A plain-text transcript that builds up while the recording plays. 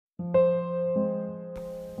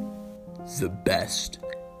The best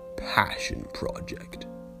passion project.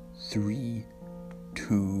 3,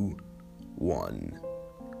 2, 1,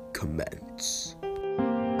 commence.